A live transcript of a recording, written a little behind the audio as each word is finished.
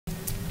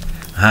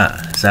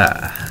So,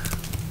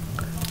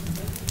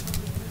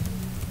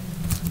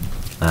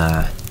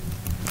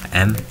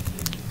 M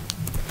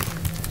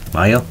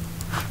Mario.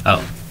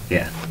 Oh,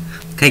 yeah.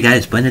 Okay,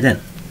 guys, blend it in.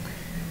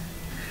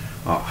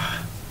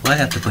 Oh, why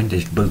have to bring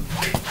this boot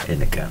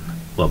in again?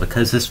 Well,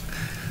 because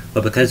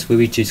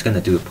Luigi's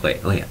gonna do a play.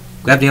 Oh yeah,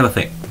 grab the other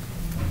thing.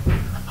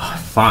 Oh,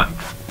 fine,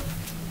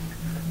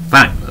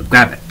 we'll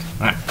grab it.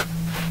 All right.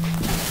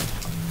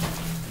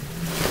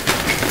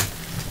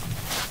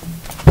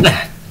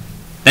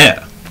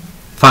 There.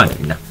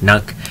 Fine.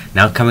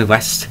 Now can we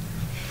rest?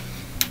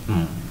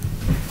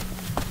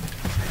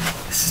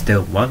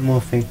 Still one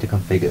more thing to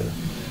configure.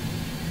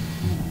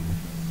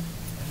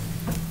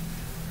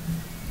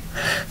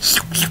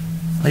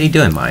 What are you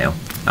doing, Mario?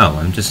 Oh,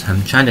 I'm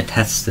trying to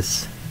test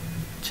this.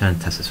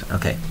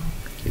 Okay.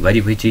 You ready,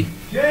 Luigi?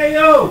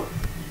 J.O.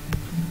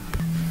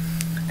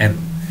 And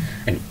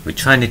we're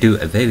trying to do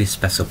a very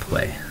special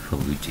play for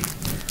Luigi.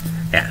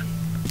 Yeah.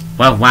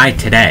 Well, why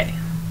today?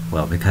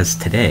 Well, because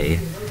today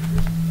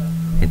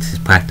it's his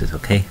practice,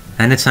 okay?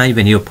 And it's not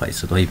even your play,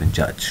 so don't even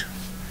judge.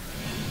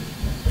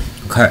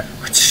 Okay,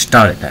 let's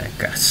start it then, I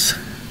guess.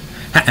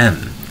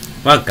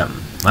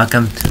 Welcome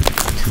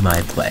to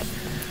my play.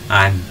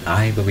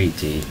 I,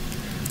 Luigi,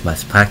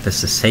 must practice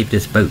to save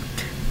this boat.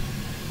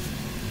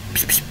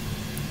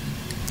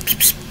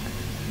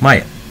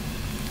 Maya,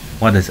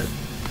 what is it?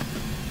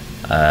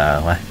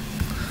 What?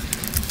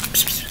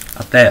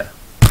 Up there.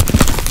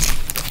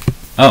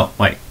 Oh,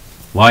 wait.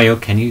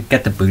 Wario, can you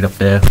get the boot up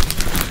there?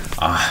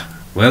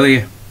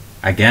 Really?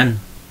 Again?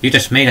 You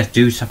just made us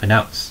do something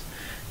else.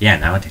 Yeah,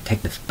 now I have to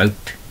take this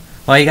boat.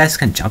 Well, you guys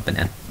can jump in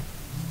it.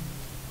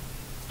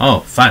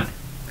 Oh, fun.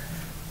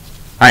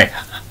 Alright,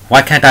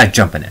 why can't I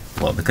jump in it?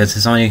 Well, because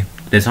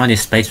there's only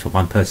space for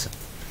one person.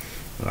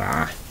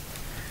 I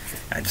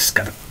just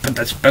gotta put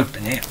this boat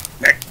in here.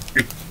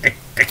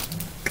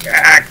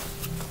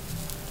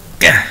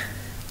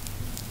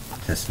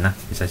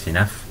 Is this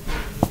enough?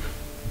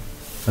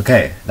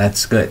 Okay,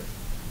 that's good.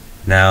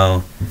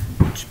 Now,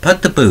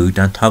 put the boot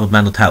on top of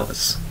metal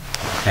towers.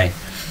 Okay,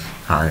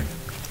 fine.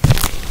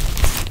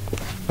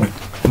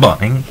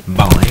 Boing,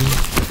 boing,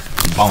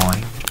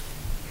 boing.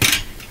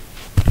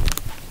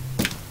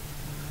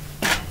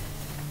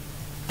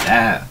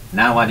 There.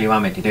 Now what do you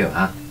want me to do,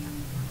 huh?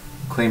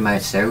 Clean my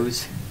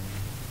shoes?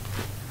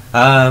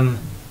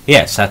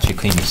 Yes, actually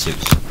clean your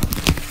shoes.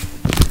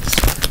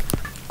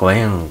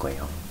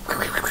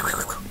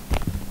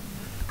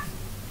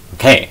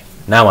 Okay,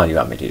 now what do you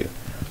want me to do?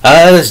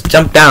 Let's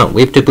jump down.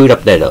 Leave the boot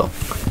up there, though.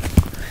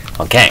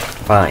 Okay,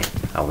 fine.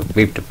 I'll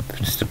leave the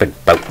stupid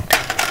boat.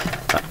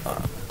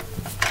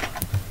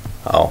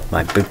 Oh,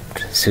 my boot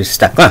is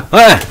stuck. Oh.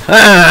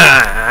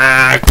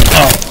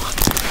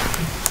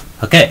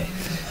 Okay,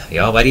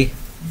 you all ready?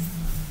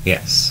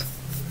 Yes.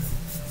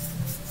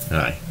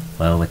 Alright,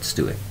 well, let's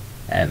do it.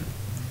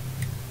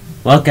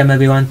 Welcome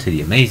everyone to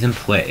the amazing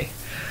play.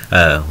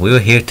 We're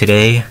here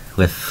today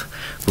with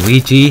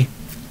Luigi,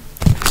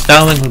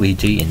 starring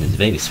Luigi in this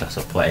very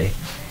special play,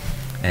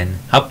 and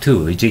help too,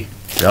 Luigi.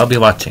 We'll all be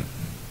watching.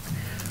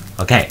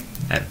 Okay,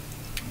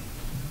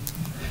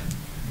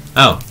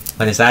 oh,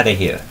 what is out of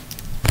here?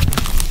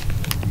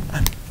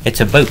 It's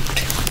a boat.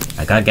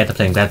 I gotta get up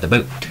there and grab the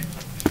boat.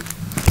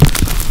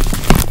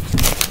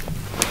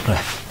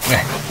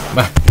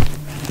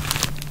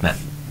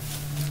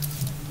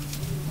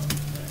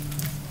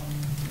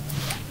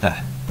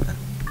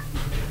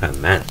 Oh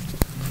man,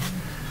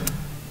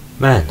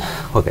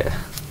 okay.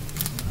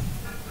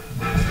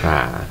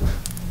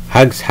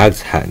 Hugs.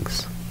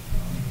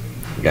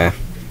 Okay,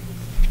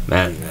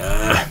 man.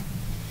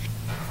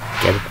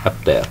 Get it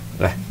up there.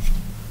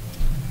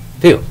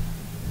 Phew.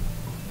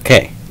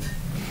 Okay.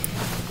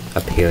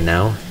 Up here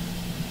now.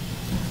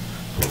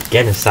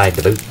 Get inside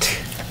the boot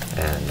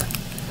and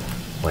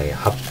we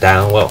hop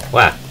down. Whoa!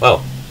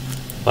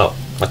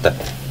 What the?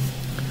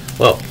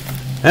 Whoa!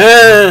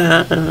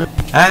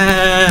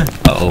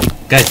 Uh-oh,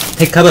 guys,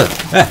 take cover.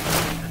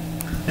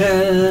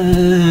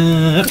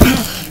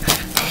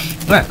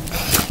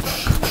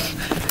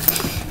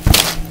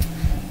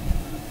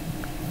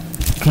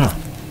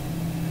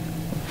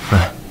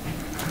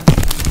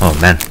 Oh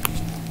man,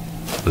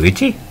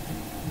 Luigi?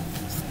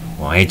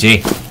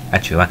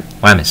 Actually,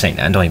 why am I saying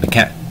that? I don't even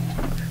care.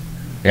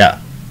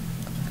 Yeah.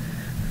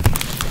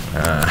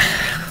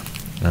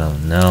 Oh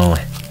no.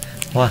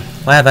 What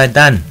have I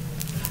done?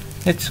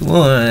 It's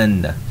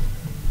ruined.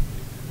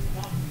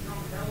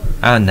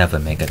 I'll never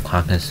make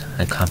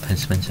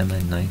accomplishments in my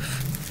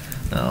life.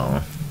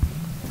 No.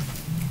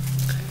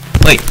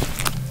 Wait,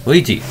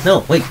 Luigi.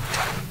 No, wait.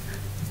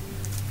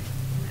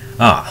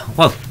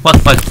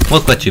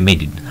 Look what you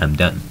made. I'm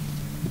done.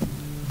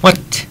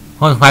 What?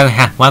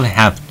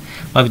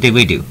 What did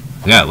we do?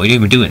 Yeah, we didn't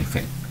even do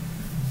anything.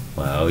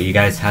 Well, you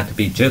guys have to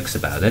be jerks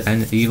about it,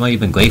 and you weren't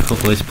even grateful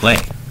for his play.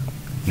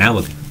 Now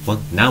look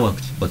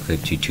what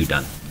you two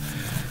done.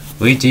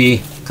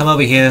 Luigi, come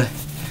over here.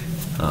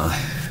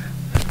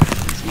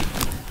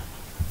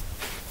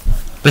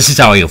 This is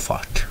all your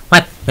fault.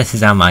 What? This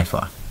is all my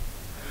fault.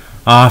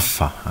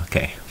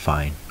 Okay,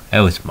 fine. It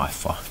was my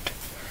fault.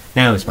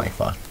 No, it was my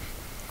fault.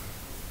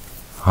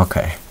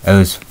 Okay, it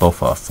was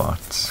both our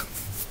faults.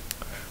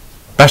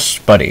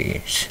 Best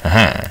buddies.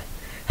 Aha.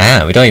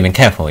 Ah, we don't even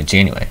care for Luigi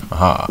anyway.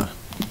 Aha.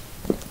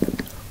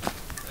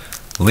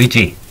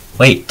 Luigi,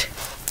 wait.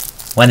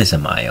 When is it,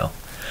 Mario?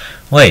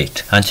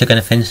 Wait, aren't you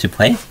gonna finish your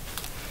play?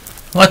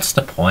 What's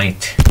the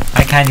point?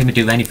 I can't even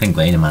do anything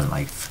great in my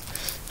life.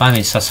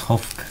 Finally, such a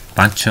whole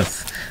bunch of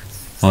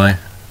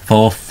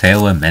full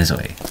failure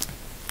misery.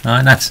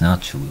 Oh, that's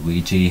not true,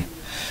 Luigi.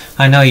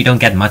 I know you don't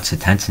get much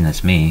attention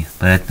as me,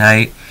 but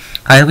I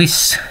at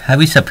least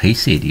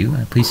appreciate you.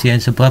 I appreciate you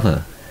as a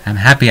brother. I'm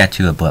happy that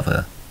you're a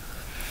brother.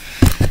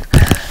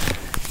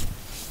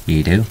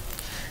 You do?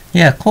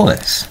 Yeah, of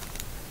course.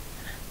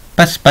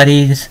 Best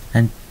buddies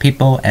and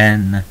people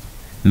and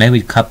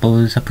married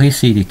couples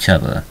appreciate each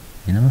other,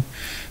 you know?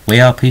 We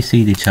all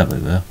appreciate each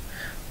other,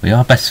 we're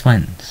all best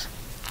friends.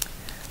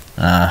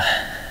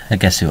 I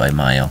guess you're right,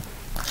 Mario.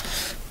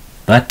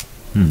 But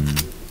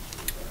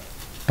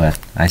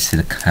I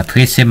should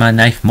appreciate my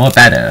knife more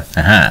better.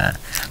 Aha.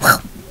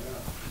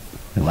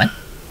 What?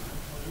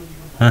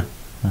 Huh?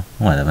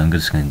 Whatever, I'm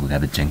just gonna go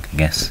have a drink, I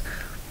guess.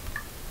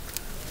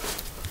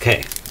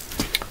 Okay.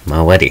 I'm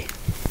all ready.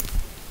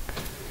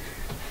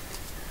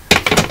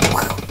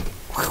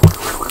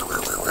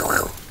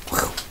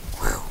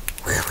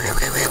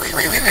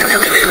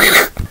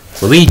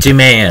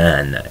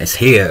 Luigi-Man is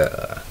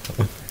here.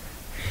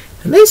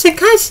 Amazing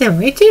costume,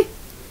 Luigi.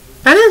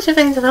 I don't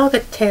think it's all the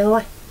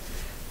tail.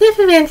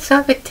 Never been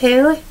so big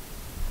tail.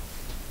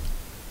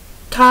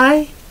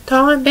 Tall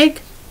and big.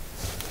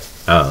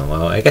 Oh,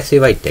 well, I guess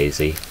you're right,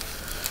 Daisy.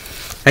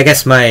 I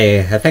guess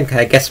my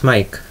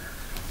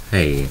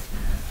hey,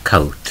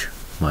 coat,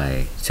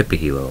 my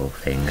superhero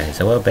thing is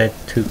a little bit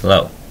too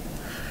low.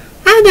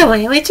 Oh, don't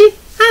worry, Luigi.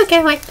 I'll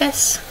go like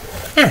this.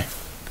 Ah,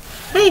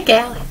 there you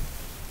go.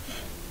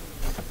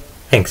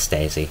 Thanks,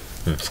 Daisy.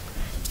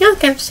 You'll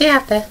come see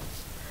after.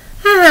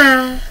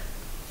 Ah.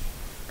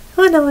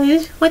 I wonder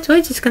what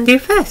Luigi's gonna do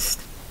first.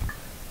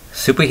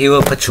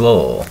 Superhero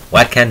Patrol.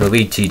 What can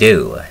Luigi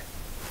do?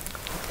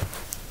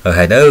 Oh,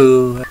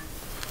 hello.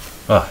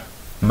 Oh,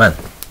 man.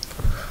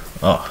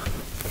 Oh.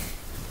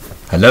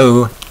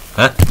 Hello.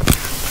 Huh?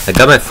 I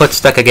got my foot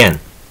stuck again.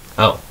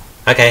 Oh,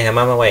 okay, I'm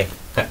on my way.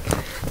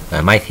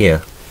 I'm right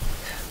here.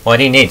 What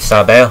do you need,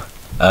 Sawbell?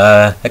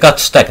 I got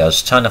stuck. I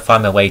was trying to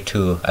find my way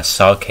to a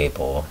saw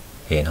cable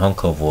here in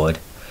Cove Wood,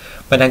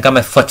 but I got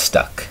my foot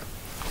stuck.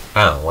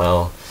 Oh,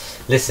 well,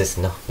 this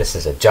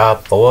is a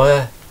job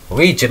for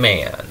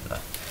Luigi-Man.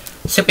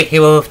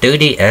 Superhero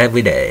duty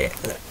every day.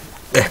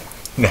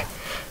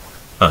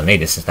 Oh, nee,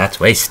 that's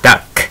way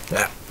stuck.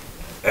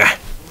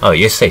 Oh,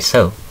 you say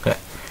so.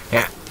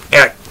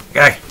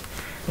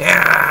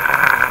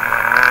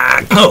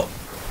 Oh!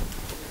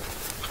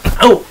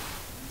 Oh!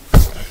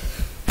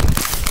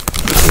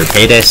 You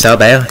okay there,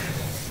 Sawbell?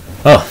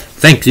 Oh,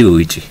 thank you,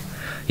 Luigi.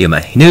 You're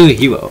my new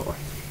hero.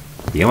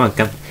 You're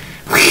welcome.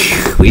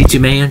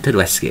 Luigi-Man to the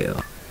rescue.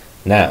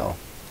 Now,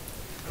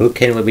 who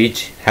can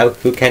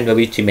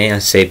Luigi-Man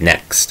save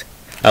next?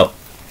 Oh,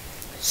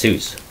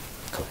 Sue's.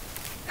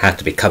 Have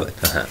to be covered.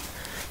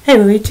 Hey,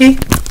 Luigi.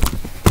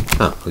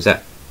 Oh, who's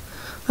that?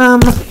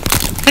 Can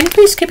you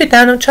please keep it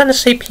down? I'm trying to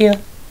sleep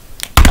here.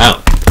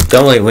 Oh,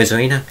 don't worry,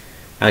 Wizardina.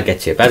 I'll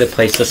get you a better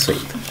place to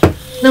sleep.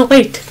 No,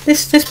 wait.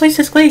 This place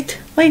is great.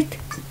 Wait.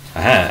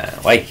 Aha,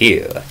 right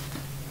here.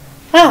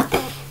 Ah.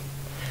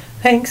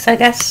 Thanks, I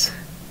guess.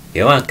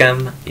 You're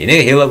welcome. Your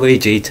new hero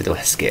Luigi to the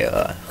rescue.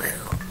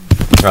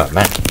 Oh,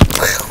 man.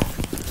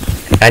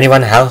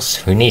 Anyone else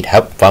who need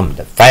help from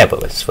the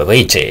fabulous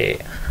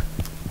Luigi?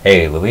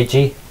 Hey,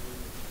 Luigi?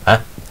 Huh?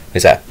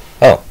 Who's that?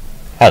 Oh,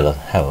 hello,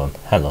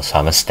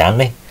 Thomas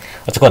Stanley.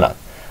 What's going on?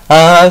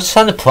 I was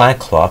trying to plant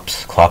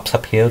crops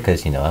up here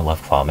because, you know, I love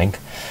farming.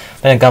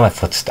 But I got my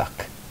foot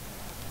stuck.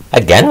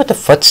 Again with the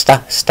foot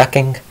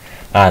stucking?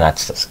 Ah,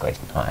 that's just great.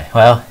 Alright,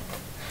 well.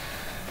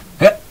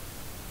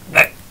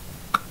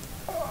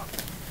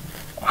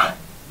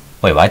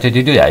 Wait, why did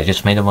you do that? I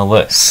just made it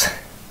worse.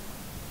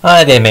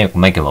 I didn't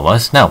make it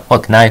worse. No,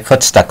 look, now your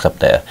foot stuck up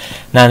there.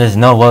 Now there's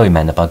no worry,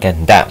 man, about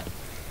getting down.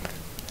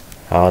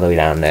 All the way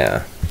down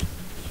there.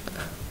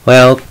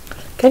 Well,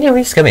 can you at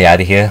least get me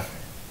out of here?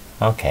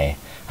 Okay.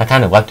 I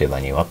kind of loved it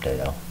when you were up there,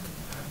 though.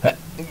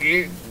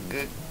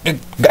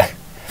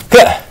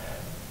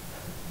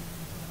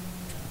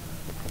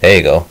 There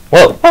you go.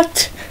 Whoa,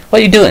 what? What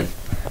are you doing?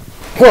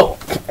 Whoa.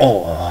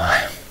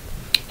 Oh.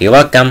 You're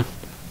welcome.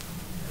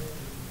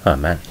 Oh,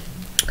 man.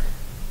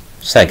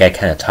 Looks like I get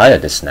kind of tired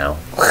of this now.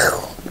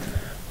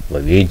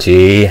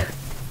 Luigi.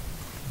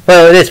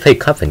 Well, it is pretty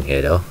comfy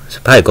here, though. So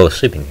probably go to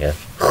sleep in here.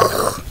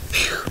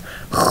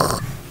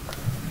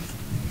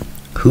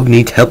 Who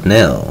needs help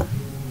now?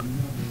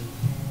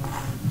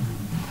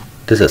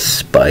 There's a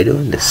spider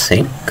in the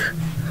sink?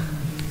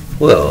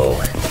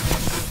 Whoa.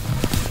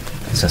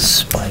 There's a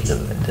spider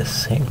in the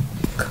sink.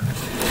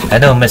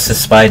 Hello, Mr.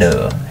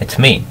 Spider. It's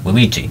me,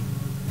 Luigi.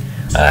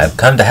 I've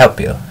come to help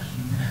you.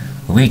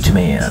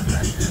 Luigi-Man.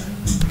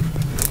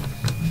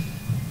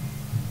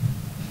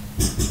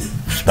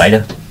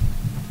 Spider?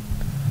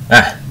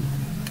 Ah.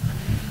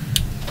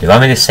 Do you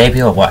want me to save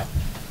you or what?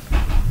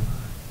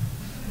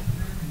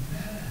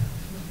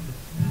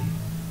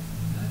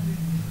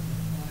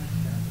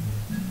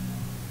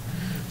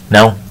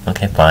 No?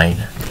 Okay, fine.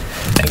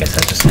 I guess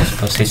I'll just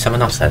go see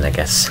someone else then, I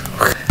guess.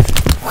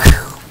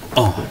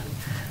 Oh,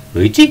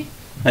 Luigi?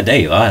 Oh, there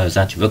you are. I was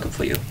actually looking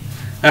for you.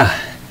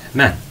 Ah,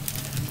 man.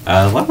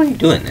 What were you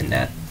doing in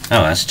that?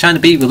 Oh, I was trying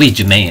to be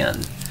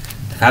Luigi-Man,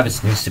 the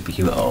fabulous new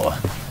superhero.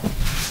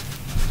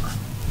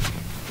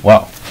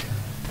 Well,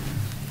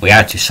 we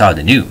actually saw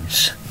the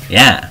news.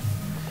 Yeah.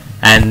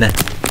 And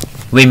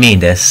we mean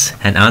this.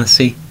 And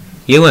honestly,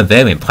 you were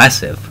very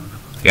impressive.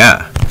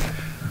 Yeah.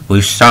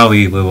 We're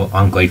sorry we were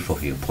ungrateful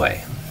for your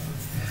play.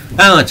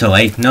 Oh, it's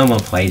alright. No more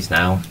plays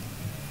now.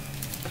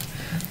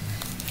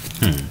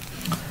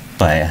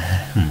 But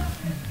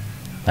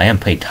I am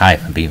pretty tired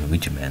from being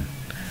Luigi-Man.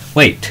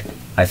 Wait,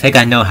 I think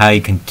I know how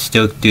you can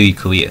still do your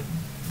career.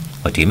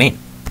 What do you mean?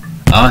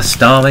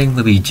 Starring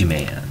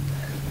Luigi-Man.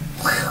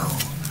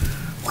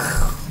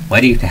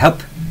 Ready to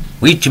help?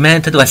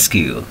 Luigi-Man to the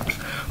rescue.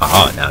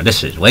 Oh, now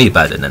this is way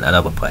better than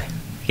another play.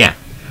 Yeah,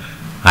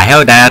 I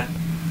heard that.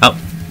 Oh,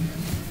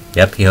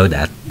 yep, you heard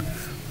that.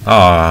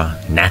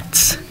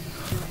 Gnats.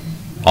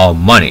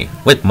 Money,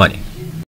 with money.